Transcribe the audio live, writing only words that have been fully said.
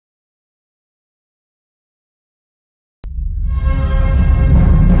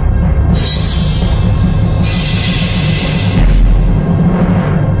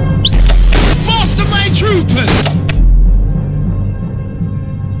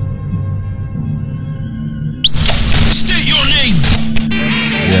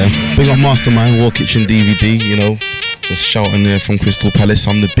Big up Mastermind, War Kitchen DVD, you know. Just shouting there from Crystal Palace.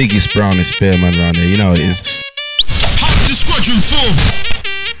 I'm the biggest, brownest Bearman around there, you know how it is. How's the squadron form?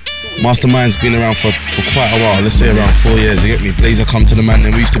 Mastermind's been around for quite a while, let's say around 4 years, you get me? Blazer come to the man,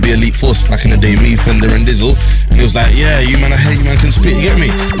 and we used to be Elite Force back in the day, me, Fender and Dizzle. And he was like, yeah, you man, I hear you man can spit, you get me?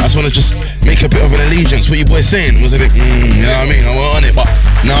 I just want to just make a bit of an allegiance. What you boys saying? Was a bit, you know what I mean? I was on it, but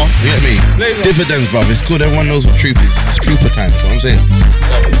no, you get me? Dividends, bruv, it's good, everyone knows what troop is. It's trooper time, you know what I'm saying?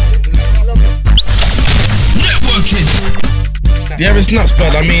 Networking. Yeah, it's nuts,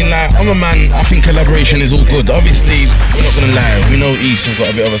 bud. I mean, like, I'm a man, I think collaboration is all good. Obviously, we're not gonna lie, we know East have got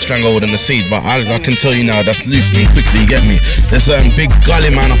a bit of a stranglehold in the seed, but I can tell you now, that's loosening quickly, you get me? There's a big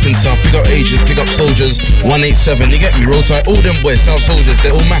gully man up in South, big up Ages, big up Soldiers, 187, you get me? Roadside, all them boys, South Soldiers,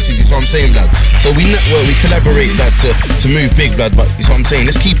 they're all massive, you see what I'm saying, blood? So we network, we collaborate, blood, to move big, blood, but you see what I'm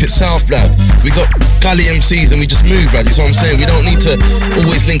saying? Let's keep it South, blood. We got gully MCs and we just move, blood, you see what I'm saying? We don't need to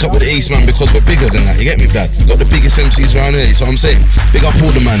always link up with the East, man, because we're bigger than that, you get me, blood? We got the biggest MCs around here, you see what I'm saying? Big up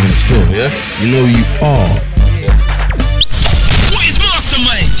all the man still, yeah? You know you are. What is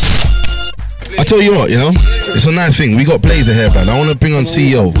Mastermind? I tell you what, you know, it's a nice thing. We got Blazer here, man. I want to bring on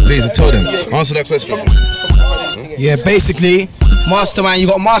CEO. Blazer, tell them. Answer that question. Yeah, basically, Mastermind, you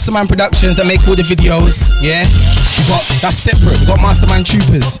got Mastermind Productions that make all the videos, yeah? You got, that's separate, we got Mastermind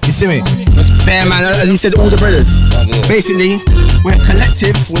Troopers, you see me? Bearman, as he said, all the brothers. Basically, we're a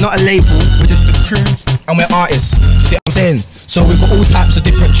collective, we're not a label, we're just a crew, and we're artists, you see what I'm saying? So we've got all types of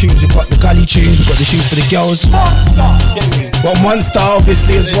different tunes, we've got the gully tunes, we've got the tunes for the girls, we've got Monster,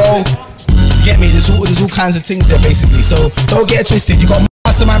 obviously, as well. You get me? There's all kinds of things there, basically, so don't get it twisted. You got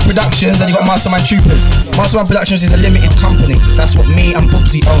Mastermind Productions and you got Mastermind Troopers. Mastermind Productions is a limited company. That's what me and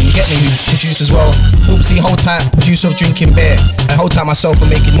Bubsy own. You get me? We produce as well. Bubsy, whole time producer of Drinking Beer, and whole time myself for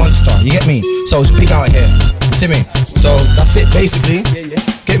making Monster. You get me? So it's big out here. You see me? So that's it, basically.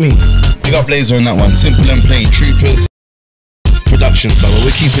 Get me? We got Blazer on that one. Simple and plain. Troopers Productions, but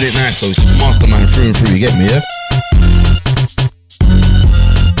we're keeping it nice though. It's just Mastermind through and through. You get me? Yeah.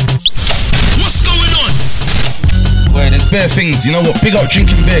 Boy, there's bare things, you know what? Big up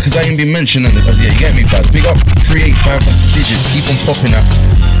Drinking Beer, because I ain't been mentioned as yet, you get me, bud? Big up 385, that's the digits, keep on popping that.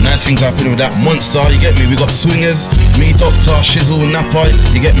 Nice things happening with that. Monster, you get me? We got Swingers, me, Doctor, Shizzle, Napa,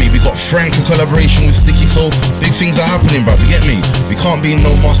 you get me? We got Frank, a collaboration with Sticky Soul. Big things are happening, bro, you get me? We can't be in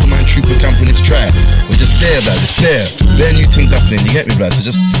no Mastermind Trooper camp when it's dry. We're just there, blood, it's there. Bare new things happening, you get me, blood? So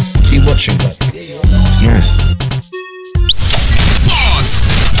just keep watching, blood. It's nice.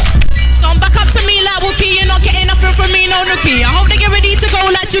 You're not getting nothing from me, no nookie. I hope they get ready to go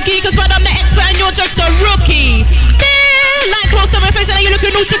like Juki, cause but I'm the expert and you're just a rookie. Like close to my face and you're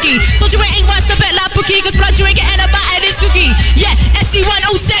looking all shooky. Told you it ain't once to bet like Bookie, cause blood you ain't getting a bite of this cookie. Yeah,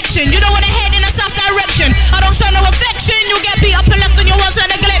 SC10 section, you don't wanna head in a south direction. I don't show no affection, you'll get beat up and left on your ones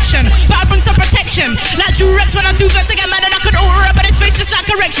and neglection. But I bring some protection, like Drew Rex when I'm too fast to get mad and I could order up, but his face just like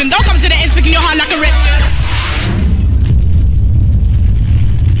correction. Don't come to the ends thinking your heart like a erection.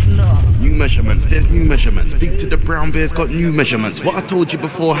 New measurements, there's new measurements. Speak to the brown bears, got new measurements. What I told you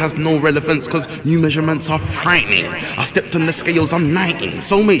before has no relevance, cause new measurements are frightening. I stepped on the scales, I'm 19,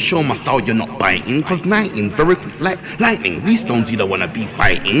 so make sure my style you're not biting, cause 19 very quick like lightning. These stones you don't wanna be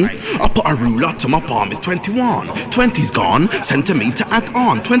fighting. I put a ruler to my palm, it's 21. 20's gone, centimeter add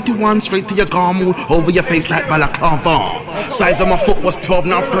on. 21 straight to your garm, over your face like balaclava. Size of my foot was 12,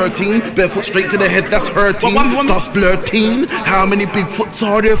 now 13. Barefoot straight to the head, that's hurting. Starts blurting. How many big foots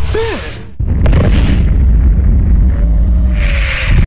are there?